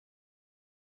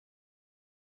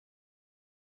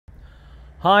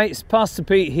Hi, it's Pastor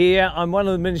Pete here. I'm one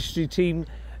of the ministry team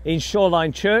in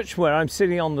Shoreline Church, where I'm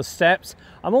sitting on the steps.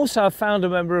 I'm also a founder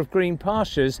member of Green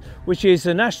Pastures, which is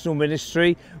a national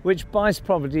ministry which buys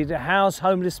property to house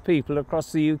homeless people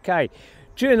across the UK.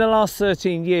 During the last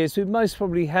 13 years, we've most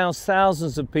probably housed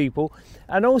thousands of people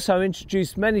and also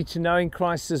introduced many to knowing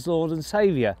Christ as Lord and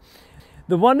Saviour.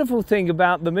 The wonderful thing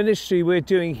about the ministry we're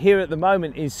doing here at the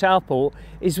moment in Southport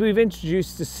is we've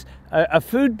introduced a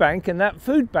food bank, and that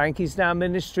food bank is now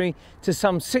ministering to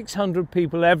some 600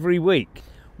 people every week.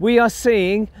 We are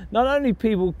seeing not only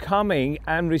people coming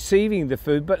and receiving the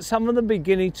food, but some of them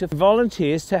beginning to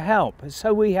volunteers to help.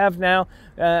 So we have now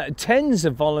tens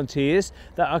of volunteers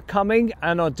that are coming,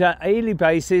 and on a daily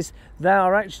basis they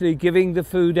are actually giving the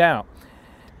food out.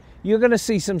 You're going to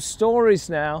see some stories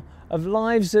now of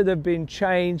lives that have been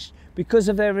changed because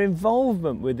of their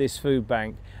involvement with this food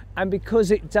bank, and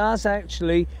because it does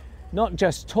actually not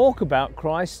just talk about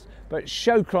Christ, but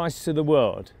show Christ to the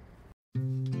world.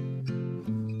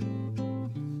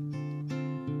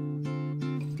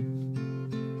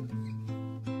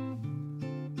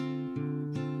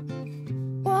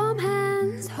 Warm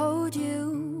hands hold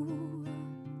you.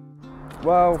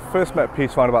 Well, first met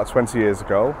Peter around about 20 years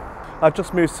ago. I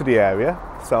just moved to the area,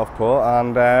 Southport,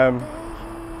 and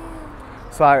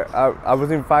so I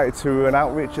was invited to an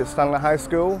outreach at Stanley High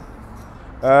School.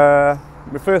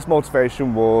 My first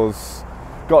motivation was,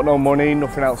 got no money,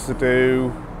 nothing else to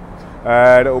do,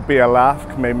 it'll be a laugh,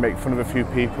 can maybe make fun of a few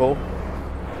people.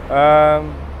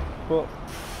 But,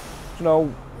 you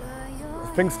know,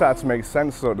 things started to make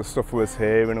sense, so the stuff I was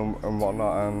hearing and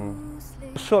whatnot. And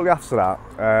shortly after that,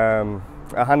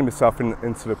 I handed myself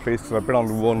into the police because I've been on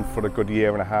the run for a good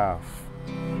year and a half.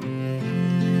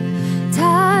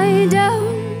 Tie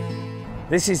down.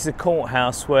 This is the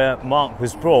courthouse where Mark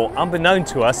was brought. Unbeknown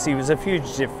to us, he was a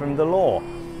fugitive from the law,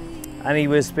 and he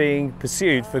was being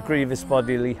pursued for grievous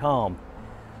bodily harm.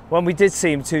 When we did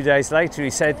see him 2 days later, he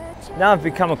said, "Now I've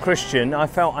become a Christian, I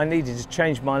felt I needed to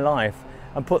change my life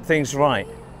and put things right."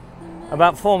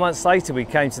 About 4 months later, we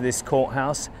came to this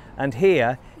courthouse, and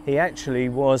here he actually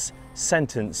was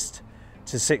sentenced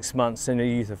to 6 months in a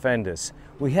youth offenders.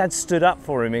 We had stood up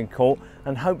for him in court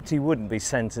and hoped he wouldn't be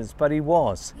sentenced, but he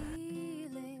was.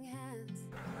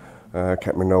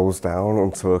 Kept my nose down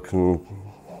until I can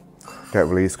get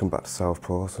released, come back to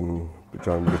Southport and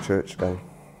join the church again.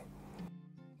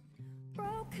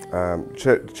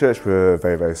 Church were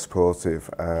very, very supportive.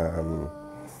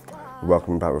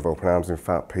 Welcomed me back with open arms. In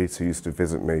fact, Peter used to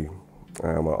visit me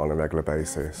on a regular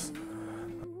basis.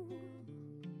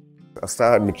 I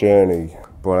started my journey,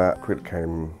 but I quickly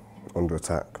came under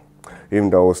attack. Even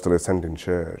though I was still attending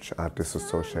church, I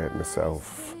disassociated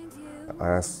myself.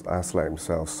 I isolated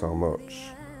myself so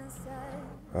much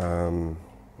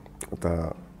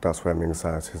that's where my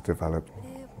anxiety has developed.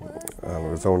 It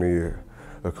was only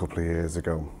a couple of years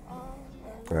ago,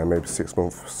 maybe 6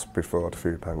 months before the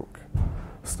food bank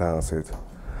started,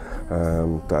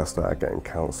 that I started getting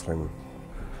counselling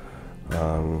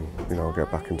and, you know, get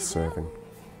back into serving.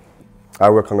 I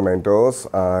work on the main doors.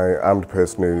 I'm the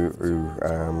person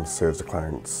who serves the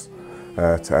clients,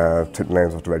 to take the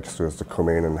names of the registrars to come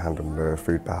in and hand them the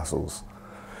food parcels.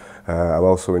 I'm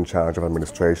also in charge of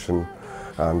administration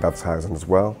and advertising as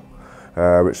well,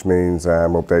 which means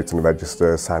I'm updating the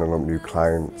register, signing up new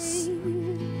clients.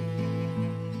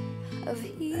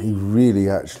 He really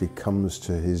actually comes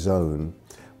to his own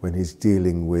when he's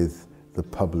dealing with the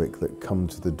public that come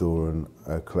to the door and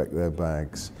collect their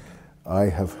bags. I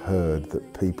have heard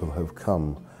that people have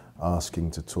come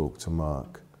asking to talk to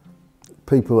Mark.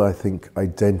 People, I think,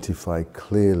 identify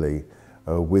clearly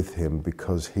with him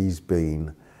because he's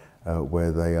been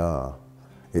where they are.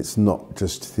 It's not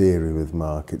just theory with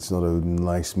Mark. It's not a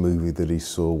nice movie that he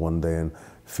saw one day and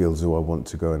feels, oh, I want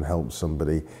to go and help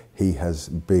somebody. He has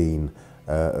been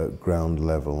at ground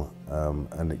level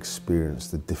and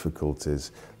experienced the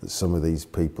difficulties that some of these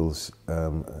people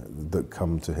that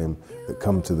come to him, that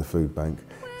come to the food bank,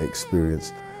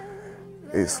 experience.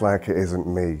 It's like it isn't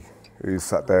me who's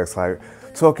sat there. It's like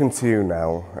talking to you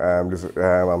now. I'm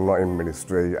not in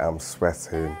ministry. I'm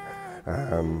sweating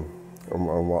and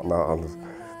whatnot. I'm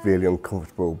really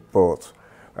uncomfortable. But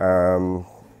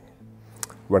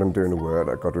when I'm doing the work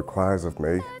that God requires of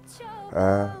me,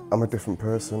 I'm a different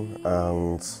person,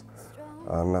 and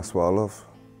that's what I love.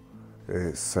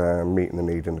 It's meeting the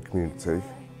need in the community.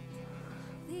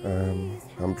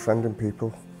 I'm befriending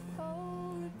people.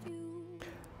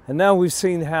 And now we've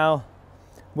seen how,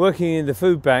 working in the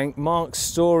food bank, Mark's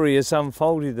story has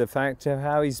unfolded the fact of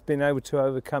how he's been able to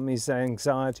overcome his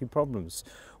anxiety problems,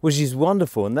 which is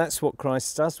wonderful, and that's what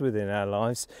Christ does within our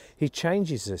lives. He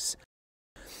changes us.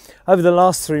 Over the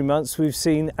last 3 months, we've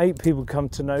seen 8 people come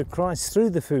to know Christ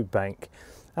through the food bank.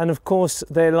 And of course,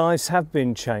 their lives have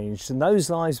been changed, and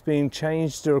those lives being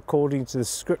changed are according to the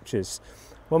scriptures.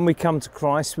 When we come to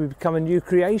Christ, we become a new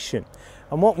creation.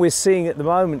 And what we're seeing at the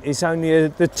moment is only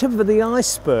the tip of the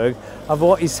iceberg of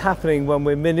what is happening when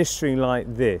we're ministering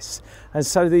like this. And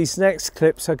so these next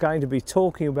clips are going to be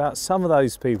talking about some of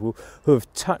those people who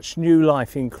have touched new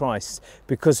life in Christ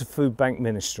because of food bank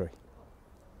ministry.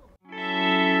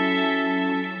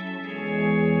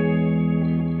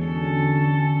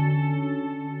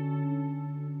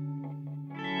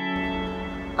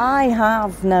 I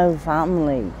have no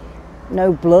family,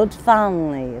 no blood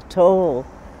family at all.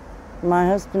 My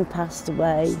husband passed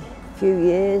away a few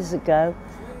years ago,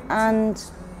 and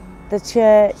the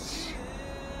church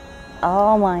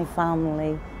are my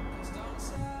family.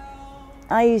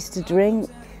 I used to drink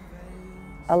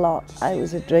a lot. I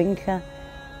was a drinker,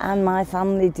 and my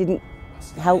family didn't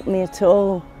help me at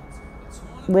all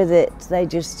with it. They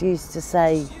just used to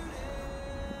say,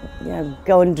 you know,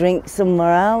 go and drink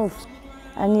somewhere else.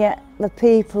 And yet the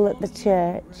people at the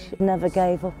church never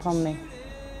gave up on me.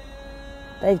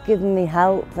 They've given me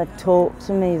help, they've talked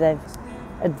to me, they've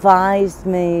advised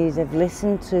me, they've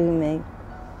listened to me.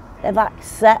 They've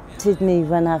accepted me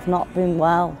when I've not been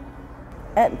well.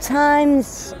 At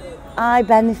times I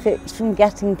benefit from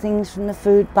getting things from the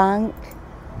food bank,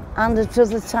 and at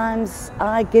other times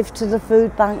I give to the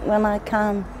food bank when I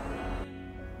can.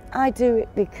 I do it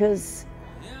because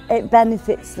it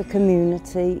benefits the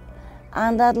community.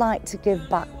 And I'd like to give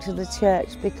back to the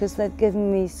church because they've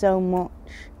given me so much.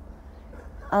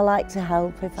 I like to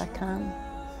help if I can.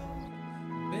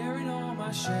 Bearing all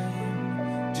my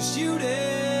shame, just you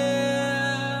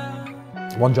there.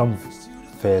 1 John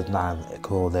 3:9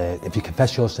 called, if you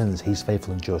confess your sins, he's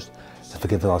faithful and just to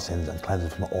forgive our sins and cleanse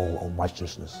us from all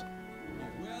unrighteousness.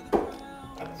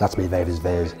 That's me very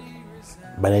verse.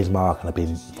 My name's Mark and I've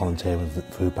been volunteering with the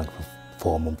food bank for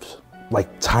 4 months. Like,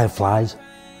 time flies.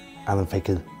 And I'm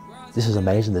thinking, this is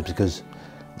amazing, because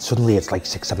suddenly it's like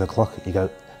 6, 7 o'clock, you go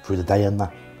through the day and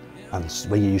that, and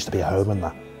where you used to be at home and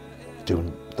that,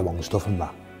 doing the wrong stuff and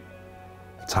that,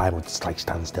 time would just like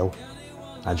stand still.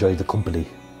 I enjoy the company,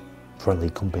 friendly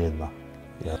company and that,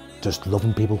 you know, just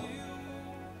loving people.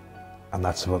 And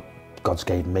that's what God's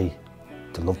gave me,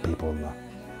 to love people and that.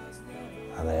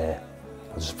 And I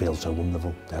just feel so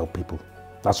wonderful to help people.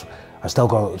 I'm still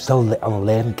on a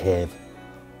learning curve.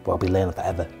 But I'll be learning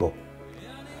forever, but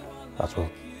that's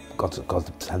what God's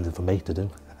intended for me to do.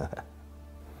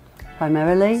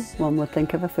 Primarily, one would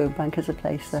think of a food bank as a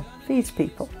place that feeds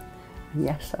people. And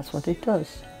yes, that's what it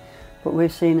does. But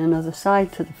we've seen another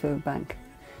side to the food bank.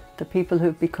 The people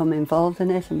who've become involved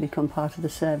in it and become part of the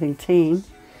serving team,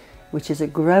 which is a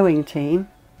growing team,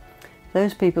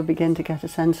 those people begin to get a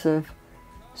sense of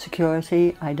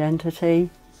security, identity,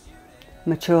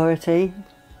 maturity,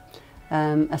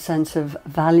 a sense of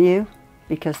value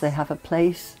because they have a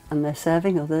place and they're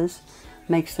serving others,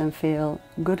 makes them feel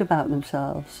good about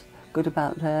themselves, good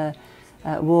about their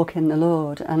walk in the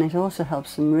Lord, and it also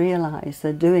helps them realise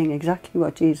they're doing exactly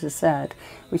what Jesus said,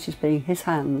 which is being his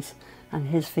hands and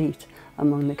his feet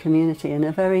among the community in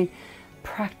a very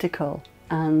practical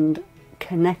and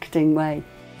connecting way.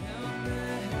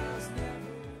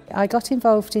 I got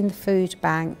involved in the food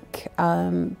bank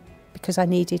because I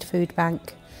needed food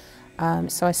bank.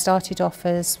 So I started off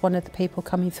as one of the people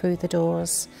coming through the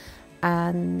doors,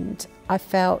 and I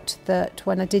felt that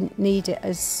when I didn't need it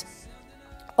as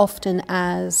often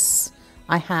as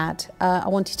I had, I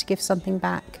wanted to give something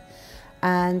back.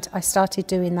 And I started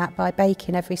doing that by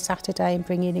baking every Saturday and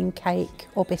bringing in cake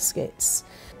or biscuits.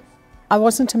 I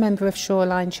wasn't a member of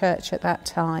Shoreline Church at that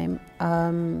time.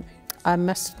 I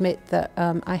must admit that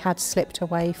I had slipped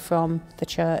away from the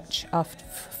church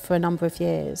for a number of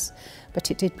years. But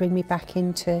it did bring me back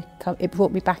it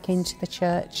brought me back into the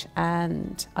church,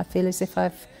 and I feel as if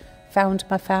I've found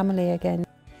my family again.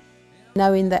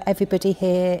 Knowing that everybody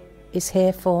here is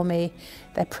here for me,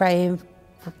 they're praying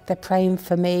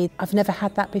for me. I've never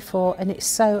had that before, and it's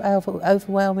so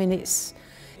overwhelming. It's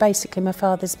basically, my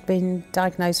father's been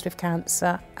diagnosed with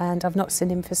cancer, and I've not seen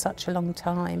him for such a long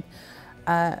time,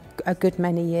 a good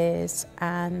many years,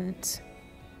 and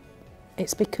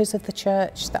it's because of the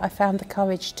church that I found the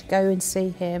courage to go and see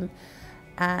him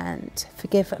and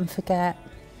forgive and forget.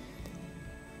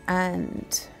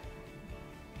 And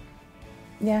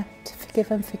yeah, to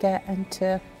forgive and forget and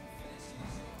to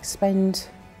spend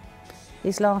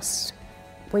his last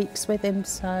weeks with him.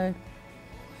 So,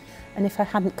 and if I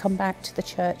hadn't come back to the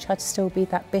church, I'd still be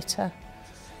that bitter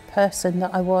person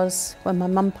that I was when my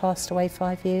mum passed away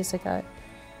 5 years ago.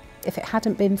 If it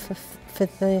hadn't been for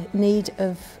the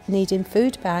needing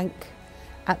Foodbank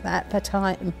at the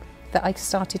time that I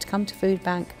started to come to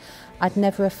Foodbank, I'd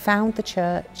never have found the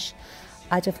church,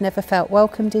 I'd have never felt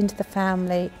welcomed into the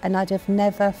family, and I'd have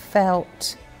never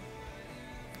felt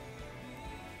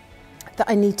that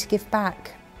I need to give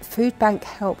back. Foodbank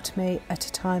helped me at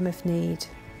a time of need,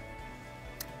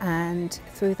 and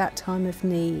through that time of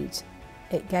need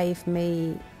it gave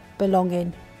me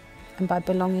belonging, and by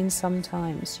belonging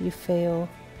sometimes you feel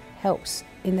helps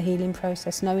in the healing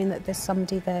process, knowing that there's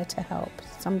somebody there to help,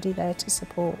 somebody there to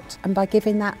support. And by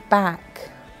giving that back,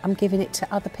 I'm giving it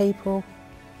to other people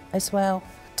as well,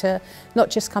 to not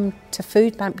just come to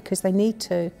Foodbank because they need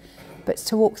to, but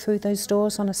to walk through those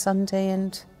doors on a Sunday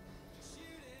and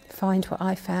find what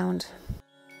I found.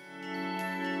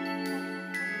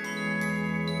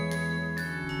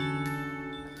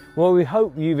 Well, we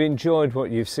hope you've enjoyed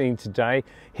what you've seen today.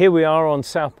 Here we are on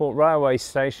Southport Railway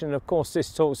Station. Of course,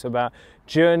 this talks about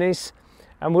journeys,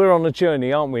 and we're on a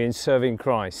journey, aren't we, in serving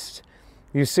Christ.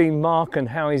 You've seen Mark and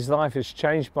how his life has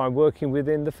changed by working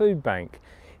within the Foodbank.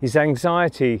 His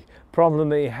anxiety problem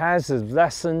that he has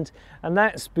lessened, and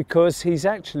that's because he's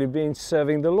actually been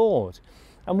serving the Lord.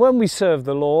 And when we serve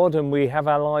the Lord and we have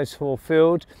our lives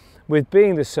fulfilled with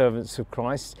being the servants of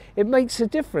Christ, it makes a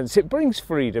difference. It brings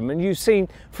freedom, and you've seen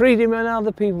freedom in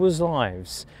other people's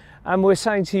lives. And we're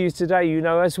saying to you today, you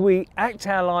know, as we act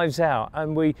our lives out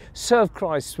and we serve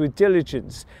Christ with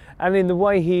diligence and in the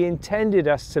way he intended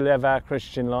us to live our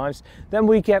Christian lives, then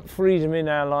we get freedom in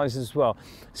our lives as well.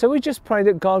 So we just pray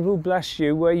that God will bless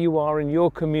you where you are in your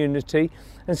community,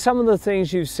 and some of the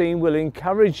things you've seen will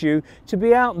encourage you to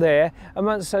be out there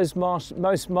amongst those most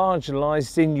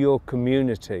marginalised in your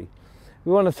community.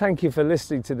 We want to thank you for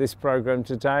listening to this programme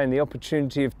today and the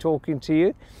opportunity of talking to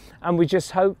you. And we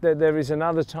just hope that there is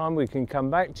another time we can come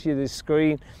back to you this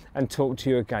screen and talk to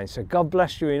you again. So God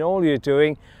bless you in all you're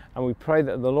doing, and we pray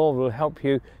that the Lord will help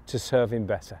you to serve him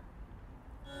better.